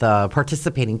all of the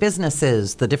participating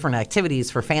businesses, the different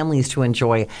activities for families to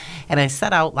enjoy. And I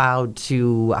said out loud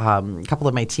to a couple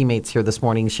of my teammates here this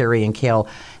morning, Sherry and Kale,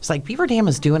 it's like Beaver Dam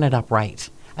is doing it up right.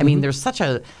 I mean, there's such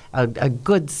a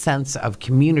good sense of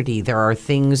community. There are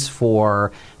things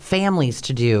for families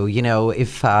to do.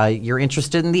 If you're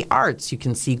interested in the arts, you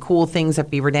can see cool things at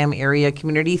Beaver Dam Area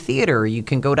Community Theater. You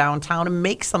can go downtown and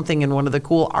make something in one of the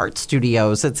cool art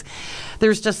studios.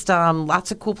 There's just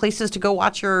lots of cool places to go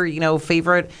watch your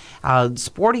favorite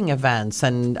sporting events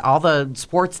and all the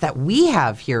sports that we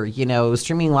have here.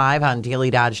 Streaming live on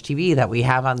Daily Dodge TV that we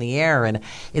have on the air, and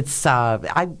it's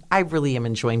I really am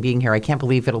enjoying being here. I can't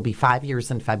believe it'll be 5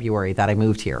 years in February that I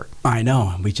moved here. I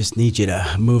know. We just need you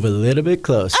to move a little bit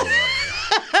closer.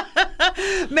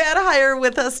 Matt Heyer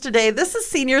with us today. This is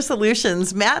Senior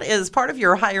Solutions. Matt is part of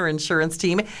your Heyer insurance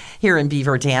team here in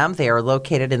Beaver Dam. They are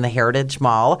located in the Heritage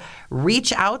Mall.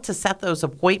 Reach out to set those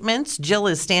appointments. Jill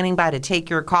is standing by to take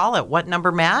your call at what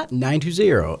number, Matt?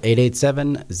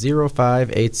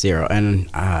 920-887-0580.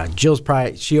 And Jill's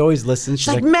probably, she always listens.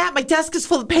 She's like, Matt, my desk is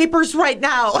full of papers right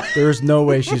now. There's no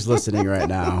way she's listening right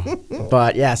now.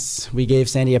 But yes, we gave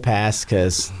Sandy a pass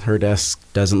because her desk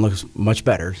doesn't look much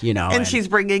better, And she's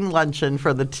bringing luncheon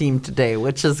for the team today,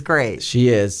 which is great. She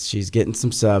is. She's getting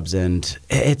some subs, and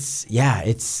it's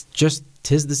just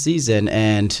 'tis the season.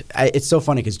 And it's so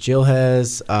funny because Jill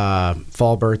has a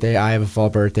fall birthday. I have a fall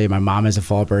birthday. My mom has a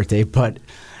fall birthday, but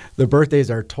the birthdays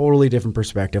are a totally different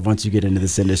perspective once you get into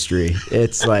this industry.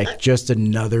 It's like just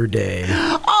another day.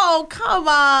 Oh, come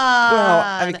on. Well,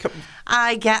 I mean,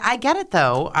 I get it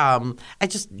though. I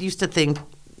just used to think,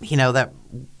 that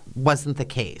wasn't the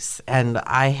case, and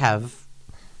I have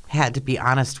had to be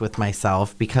honest with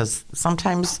myself because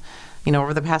sometimes,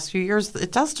 over the past few years,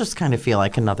 it does just kind of feel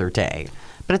like another day.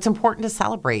 But it's important to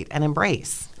celebrate and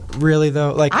embrace. Really,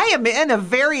 though? Like I am in a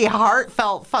very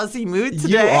heartfelt, fuzzy mood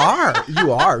today.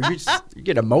 You are. You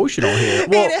get emotional here.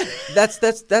 Well, that's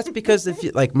because if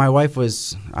you, like my wife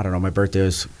was, I don't know, my birthday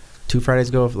was 2 Fridays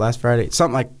ago, last Friday,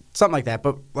 something like that.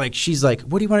 But like she's like,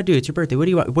 what do you want to do? It's your birthday. What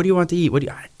do you want to eat?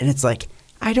 And it's like,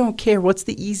 I don't care. What's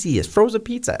the easiest? Frozen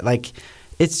pizza. Like,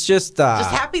 it's just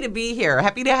happy to be here.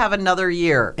 Happy to have another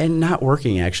year. And not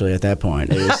working, actually, at that point.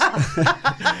 It was,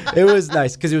 it was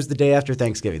nice because it was the day after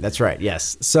Thanksgiving. That's right,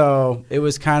 yes. So it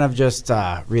was kind of just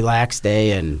a relaxed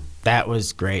day, and that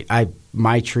was great.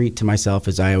 My treat to myself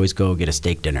is I always go get a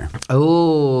steak dinner.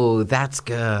 Oh, that's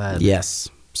good. Yes.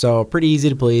 So pretty easy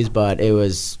to please, but it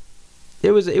was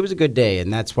a good day,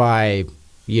 and that's why,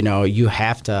 you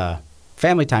have to.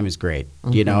 Family time is great,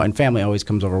 and family always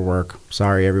comes over work.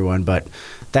 Sorry, everyone, but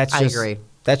I agree.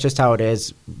 That's just how it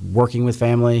is. Working with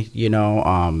family,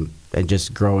 and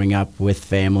just growing up with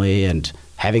family and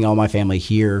having all my family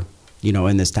here,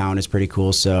 in this town is pretty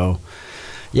cool. So,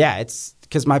 yeah, it's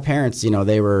because my parents,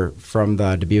 they were from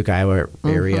the Dubuque, Iowa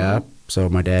area. So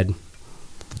my dad,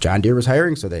 John Deere was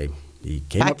hiring, so he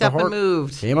came Packed up and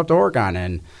moved. Came up to Oregon,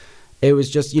 and it was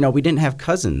just, we didn't have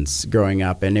cousins growing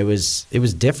up, and it was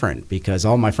different because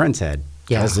all my friends had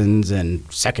cousins and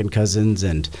second cousins,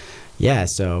 and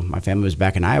so my family was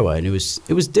back in Iowa, and it was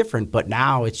different. But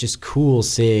now it's just cool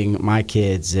seeing my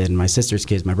kids and my sister's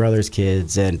kids, my brother's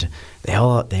kids, and they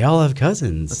all have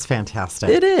cousins. That's fantastic.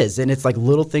 It is, and it's like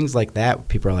little things like that.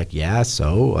 People are like, yeah,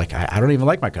 so like I don't even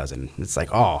like my cousin. It's like,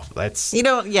 oh, that's you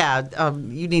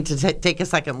need to take a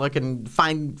second look and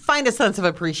find a sense of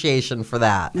appreciation for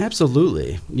that.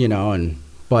 Absolutely,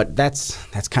 But that's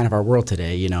kind of our world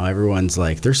today. Everyone's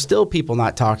like, there's still people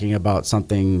not talking about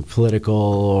something political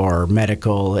or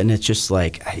medical, and it's just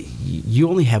like, you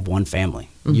only have one family.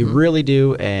 Mm-hmm. You really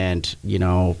do, and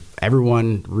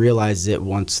everyone realizes it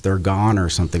once they're gone or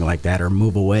something like that, or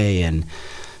move away, and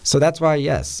so that's why,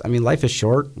 yes, I mean, life is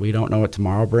short. We don't know what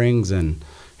tomorrow brings, and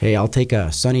hey, I'll take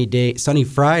a sunny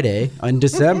Friday in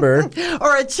December,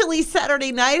 or a chilly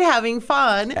Saturday night having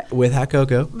fun with hot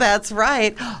cocoa. That's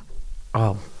right.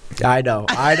 Oh, I know.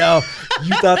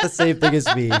 You thought the same thing as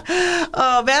me.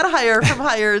 Oh, Matt Heyer from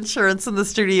Heyer Insurance in the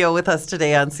studio with us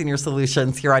today on Senior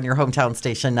Solutions here on your hometown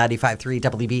station, 95.3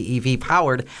 WBEV,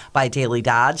 powered by Daily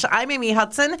Dodge. I'm Amy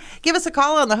Hudson. Give us a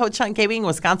call on the Ho-Chunk Gaming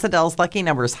Wisconsin Dells Lucky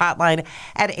Numbers hotline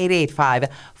at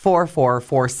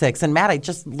 885-4446. And Matt, I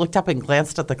just looked up and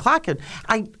glanced at the clock, and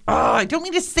I don't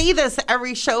mean to say this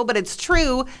every show, but it's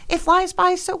true. It flies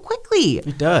by so quickly.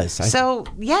 It does. So,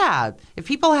 yeah, if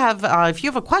people have, if you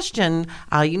have a question,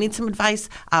 you need some advice,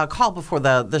 call before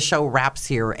the show wraps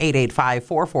here,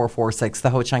 885-4446, the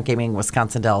Ho-Chunk Gaming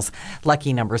Wisconsin Dells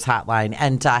Lucky Numbers hotline.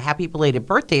 And happy belated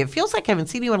birthday. It feels like I haven't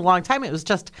seen you in a long time. It was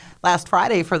just last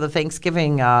Friday for the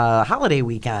Thanksgiving holiday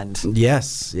weekend.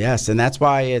 Yes. And that's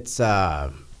why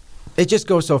it just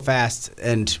goes so fast,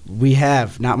 and we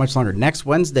have not much longer. Next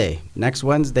Wednesday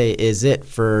is it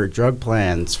for drug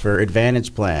plans, for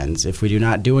Advantage plans. If we do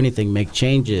not do anything, make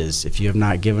changes. If you have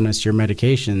not given us your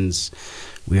medications,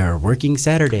 we are working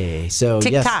Saturday. So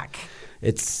TikTok.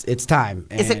 Yes, it's time.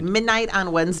 Is it midnight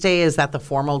on Wednesday? Is that the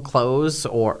formal close?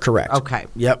 Or correct? Okay.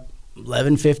 Yep.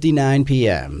 11:59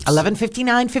 p.m.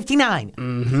 11:59.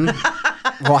 Mm-hmm.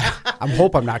 Well, I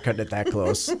hope I'm not cutting it that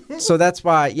close. So that's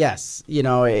why, yes,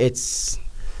 it's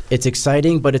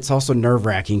exciting, but it's also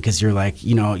nerve-wracking because you're like,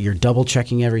 you're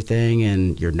double-checking everything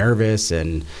and you're nervous.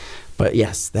 But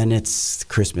yes, then it's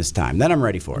Christmas time. Then I'm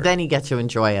ready for it. Then you get to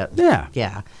enjoy it. Yeah.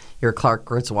 Yeah. Your Clark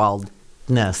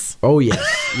Griswold-ness. Oh,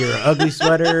 yes. Your ugly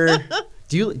sweater.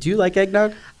 Do you like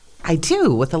eggnog? I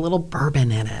do, with a little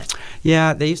bourbon in it.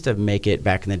 Yeah, they used to make it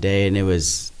back in the day, and it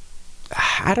was,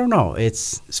 I don't know,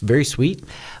 it's very sweet.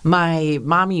 My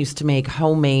mom used to make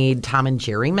homemade Tom and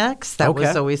Jerry mix. That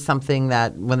was always something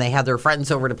that when they had their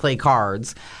friends over to play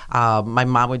cards, my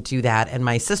mom would do that. And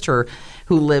my sister,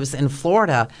 who lives in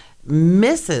Florida,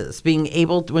 misses being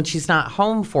able to, when she's not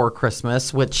home for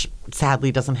Christmas, which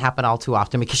sadly doesn't happen all too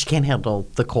often because she can't handle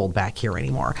the cold back here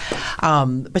anymore.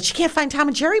 But she can't find Tom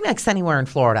and Jerry mix anywhere in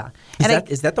Florida.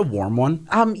 Is that the warm one?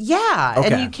 Yeah.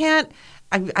 Okay. And you can't.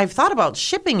 I've thought about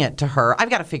shipping it to her. I've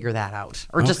got to figure that out.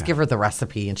 Or just give her the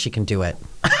recipe and she can do it.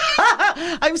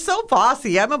 I'm so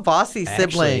bossy. I'm a bossy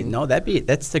sibling. No,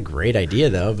 that's a great idea,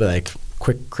 though. But like,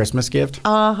 quick Christmas gift.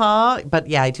 But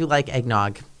yeah, I do like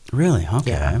eggnog. Really?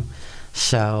 Okay. Yeah.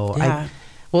 So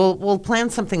we'll plan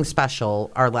something special,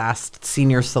 our last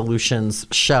Senior Solutions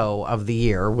show of the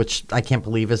year, which I can't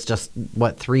believe is just,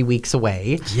 3 weeks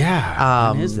away.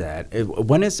 Yeah. When is that?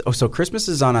 So Christmas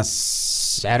is on a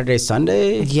Saturday,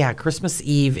 Sunday? Yeah, Christmas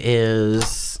Eve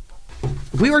is,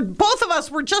 both of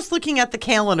us were just looking at the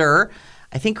calendar.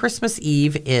 I think Christmas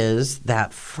Eve is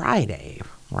that Friday,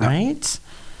 right?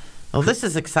 Well, this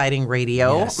is exciting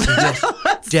radio. Yes.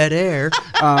 Dead air.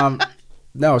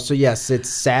 No, so yes, it's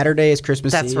Saturday is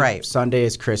Christmas Eve. That's right. Sunday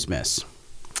is Christmas.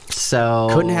 So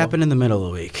couldn't happen in the middle of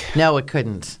the week. No, it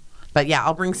couldn't. But yeah,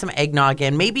 I'll bring some eggnog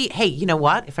in. Maybe, hey, you know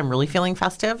what? If I'm really feeling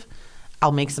festive,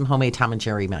 I'll make some homemade Tom and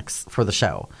Jerry mix for the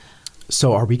show.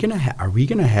 So are we gonna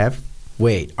have?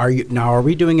 Wait, are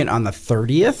we doing it on the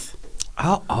 30th?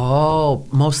 Oh,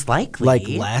 most likely. Like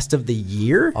last of the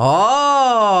year?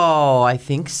 Oh, I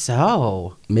think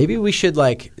so. Maybe we should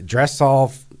like dress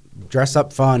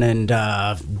up fun and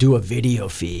do a video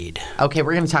feed. Okay,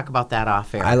 we're going to talk about that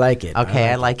off air. I like it. Okay,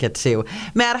 I like it too.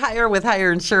 Matt Heyer with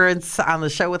Heyer Insurance on the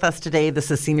show with us today. This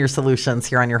is Senior Solutions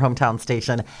here on your hometown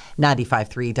station,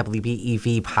 95.3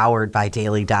 WBEV, powered by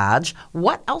Daily Dodge.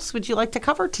 What else would you like to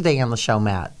cover today on the show,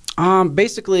 Matt?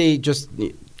 Basically just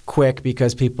quick,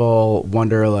 because people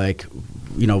wonder, like,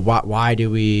 why do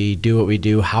we do what we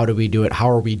do? How do we do it? How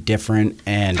are we different?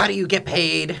 And how do you get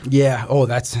paid? Yeah. Oh,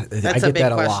 I get a big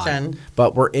that a question. lot.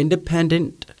 But we're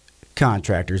independent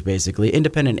contractors, basically,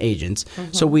 independent agents.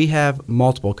 So we have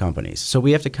multiple companies. So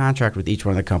we have to contract with each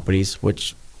one of the companies,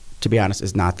 which, to be honest,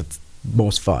 is not the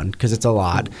most fun because it's a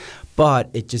lot. But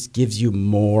it just gives you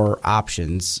more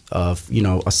options of,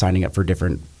 signing up for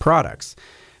different products.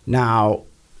 Now,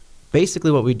 basically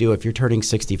what we do, if you're turning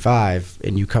 65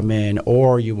 and you come in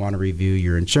or you want to review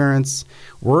your insurance,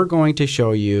 we're going to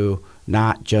show you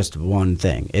not just one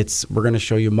thing. We're going to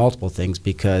show you multiple things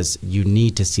because you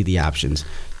need to see the options.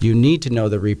 You need to know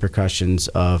the repercussions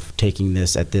of taking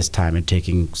this at this time and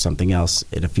taking something else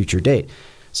at a future date.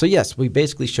 So yes, we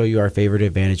basically show you our favorite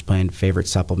Advantage plan, favorite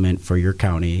supplement for your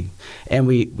county, and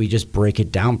we just break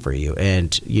it down for you.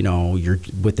 And you're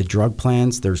with the drug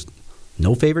plans, there's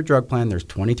no favorite drug plan. There's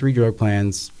 23 drug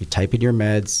plans. You type in your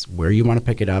meds, where you want to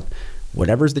pick it up.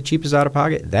 Whatever's the cheapest out of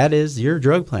pocket, that is your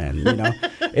drug plan.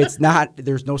 It's not.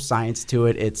 There's no science to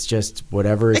it. It's just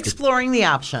whatever. Exploring the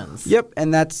options. Yep,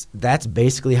 and that's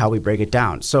basically how we break it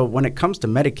down. So when it comes to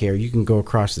Medicare, you can go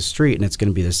across the street and it's going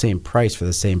to be the same price for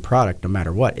the same product, no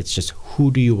matter what. It's just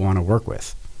who do you want to work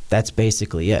with? That's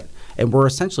basically it. And we're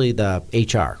essentially the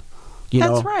HR.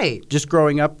 That's right. Just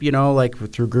growing up, like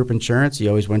through group insurance, you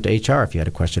always went to HR if you had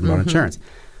a question about insurance.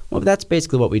 Well, that's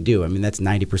basically what we do. I mean, that's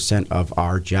 90% of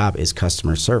our job is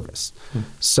customer service.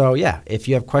 So, yeah, if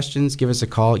you have questions, give us a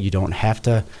call. You don't have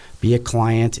to be a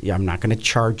client. I'm not going to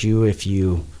charge you if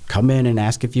you come in and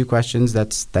ask a few questions.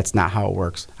 That's not how it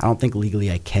works. I don't think legally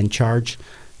I can charge. I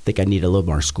think I need a little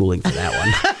more schooling for that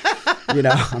one.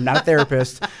 I'm not a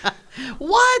therapist.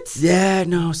 What? Yeah,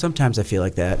 no, sometimes I feel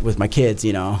like that with my kids,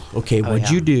 Okay, what'd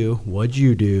you do? What'd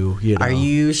you do? Are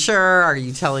you sure? Are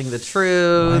you telling the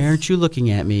truth? Why aren't you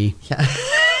looking at me? Yeah.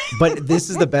 But this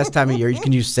is the best time of year. You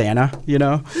can use Santa,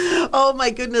 Oh, my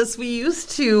goodness. We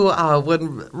used to,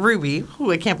 when Ruby, who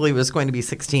I can't believe was going to be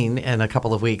 16 in a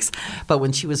couple of weeks, but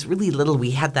when she was really little,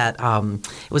 we had that,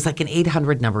 it was like an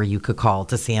 800 number you could call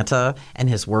to Santa and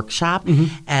his workshop.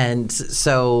 And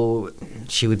so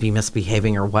she would be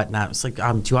misbehaving or whatnot. It was like,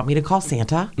 do you want me to call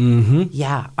Santa?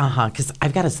 Yeah, because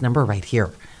I've got his number right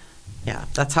here. Yeah,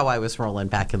 that's how I was rolling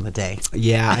back in the day.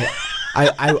 Yeah,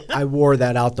 I wore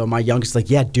that out, though. My youngest like,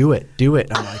 yeah, do it.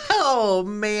 I'm like, oh,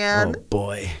 man. Oh,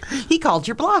 boy. He called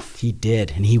your bluff. He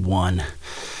did, and he won.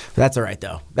 That's all right,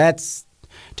 though. 'Tis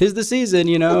the season,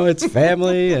 It's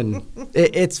family, and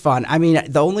it's fun. I mean,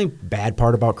 the only bad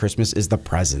part about Christmas is the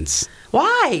presents.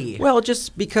 Why? Well,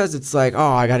 just because it's like,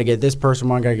 oh, I got to get this person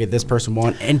one, got to get this person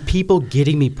one, and people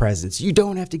getting me presents. You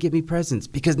don't have to get me presents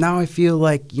because now I feel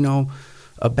like,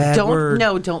 a bad word.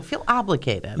 No, don't feel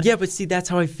obligated. Yeah, but see, that's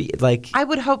how I feel. Like, I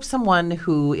would hope someone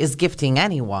who is gifting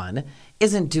anyone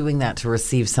isn't doing that to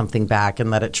receive something back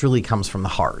and that it truly comes from the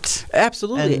heart.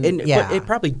 Absolutely. But it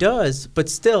probably does, but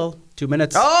still, 2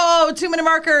 minutes. Oh, 2-minute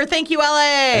marker. Thank you,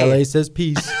 LA. LA says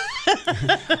peace.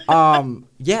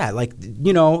 Yeah, like,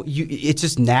 it's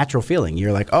just natural feeling.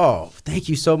 You're like, oh, thank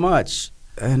you so much.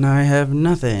 And I have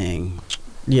nothing,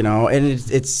 and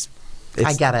it's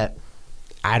I get it.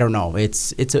 I don't know.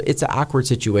 It's an awkward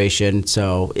situation,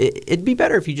 so it'd be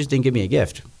better if you just didn't give me a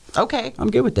gift. Okay.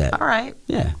 I'm good with that. All right.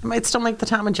 Yeah. I might still make the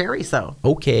Tom and Jerry, so.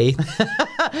 Okay.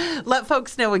 Let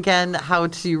folks know again how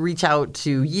to reach out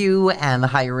to you and the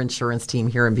Heyer Insurance team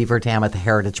here in Beaver Dam at the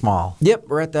Heritage Mall. Yep.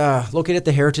 We're located at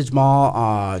the Heritage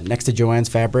Mall next to Joann's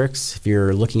Fabrics. If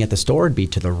you're looking at the store, it'd be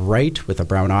to the right with a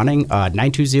brown awning.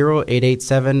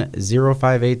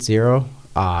 920-887-0580.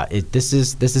 This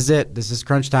is it. This is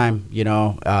crunch time.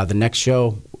 The next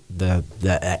show, the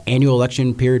annual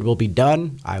election period will be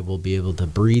done. I will be able to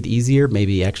breathe easier,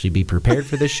 maybe actually be prepared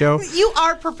for this show. You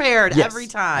are prepared every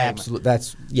time. Absolutely.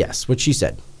 That's what she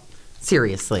said.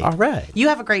 Seriously. All right. You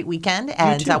have a great weekend.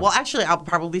 And, too. well, actually, I'll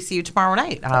probably see you tomorrow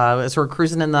night as we're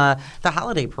cruising in the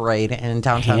holiday parade in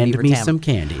downtown Hand me Beaverton. some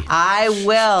candy. I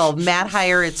will. Matt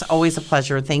Heyer, it's always a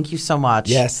pleasure. Thank you so much.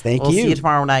 Yes, thank We'll you. see you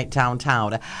tomorrow night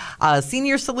downtown.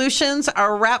 Senior Solutions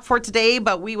are a wrap for today,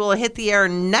 but we will hit the air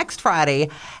next Friday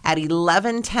at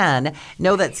 11:10.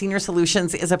 Know that Senior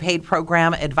Solutions is a paid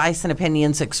program. Advice and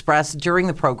opinions expressed during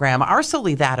the program are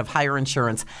solely that of Higher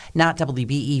Insurance, not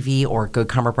WBEV or Good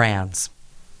Karma Brands.